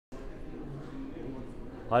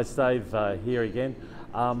Hi, Steve, here again.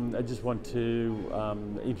 I just want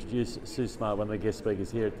to introduce Sue Smart, one of the guest speakers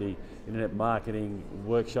here at the Internet Marketing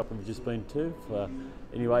Workshop we've just been to.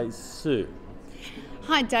 Anyway, Sue.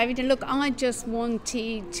 Hi, David. And look, I just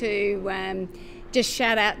wanted to just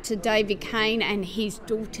shout out to David Kane and his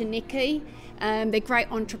daughter NICKY. They're great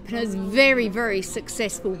entrepreneurs, very, very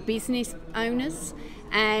successful business owners.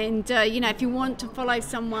 And, if you want to follow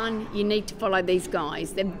someone, you need to follow these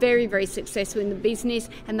guys. They're very, very successful in the business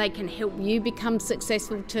and they can help you become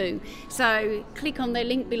successful too. So click on their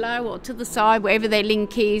link below or to the side, wherever their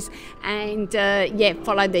link is, and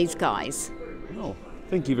follow these guys. Oh,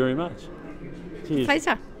 thank you very much. Cheers.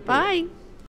 Pleasure. Bye.